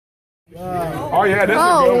Oh yeah, this is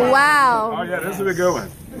a good one. Wow. Oh yeah, this is a good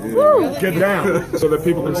one. Yeah. Get down so that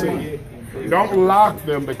people can see. Don't lock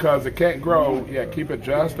them because it can't grow. Yeah, keep it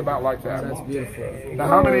just about like that. That's beautiful. Now,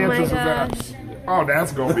 how many inches is that? Oh,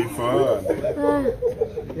 that's gonna be fun.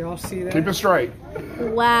 Y'all see that? Keep it straight.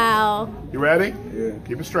 Wow. You ready? Yeah.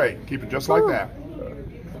 Keep it straight. Keep it just like that.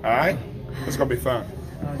 All right? It's gonna be fun.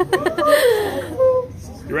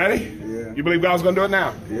 You ready? Yeah. You believe God's gonna do it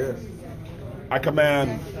now? Yeah. I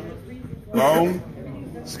command bone,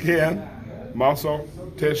 skin, muscle,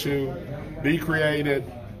 tissue, be created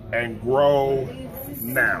and grow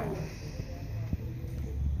now.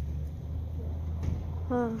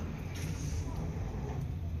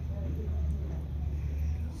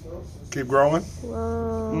 Keep growing.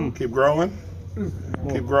 Whoa. Keep growing.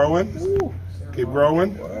 Keep growing. Keep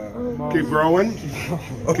growing. Keep growing.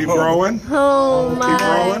 Keep growing. Oh Keep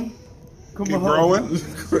growing. Keep growing.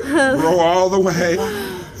 Grow all the way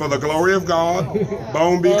for the glory of God.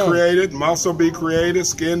 Bone be created, muscle be created,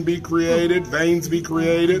 skin be created, veins be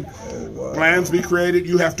created, glands be created.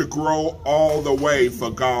 You have to grow all the way for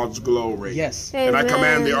God's glory. Yes. And I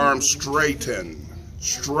command the arms straighten,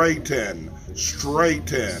 straighten,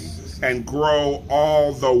 straighten, and grow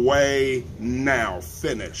all the way now.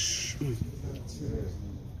 Finish.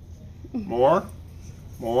 More,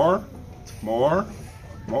 more, more,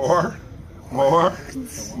 more, more,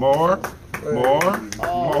 more, more,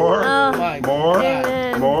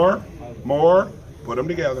 more, more. Put them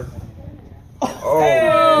together. Oh,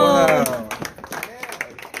 wow.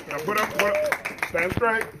 Now put them, stand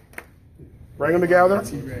straight. Bring them together.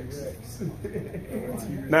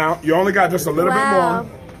 Now, you only got just a little bit more.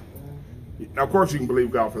 Now, of course, you can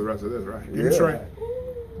believe God for the rest of this, right? Keep it straight.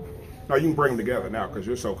 No, you can bring them together now because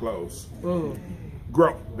you're so close.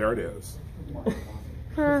 Grow. There it is.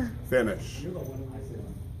 Finish.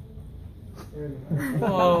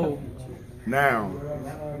 Whoa. Now,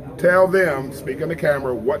 tell them, speak on the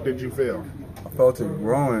camera, what did you feel? I felt it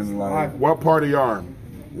growing, like What part of your arm?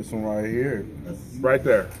 this one right here. Right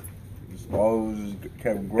there. Just always just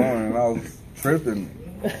kept growing, and I was tripping.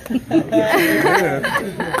 Yeah.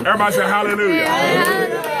 Everybody say hallelujah.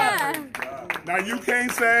 Yeah. Now, you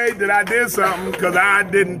can't say that I did something because I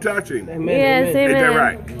didn't touch him. Amen. Yes, Amen. amen. Isn't that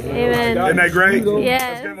right? Amen. Isn't that great? Yes.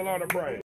 Let's give the Lord a praise.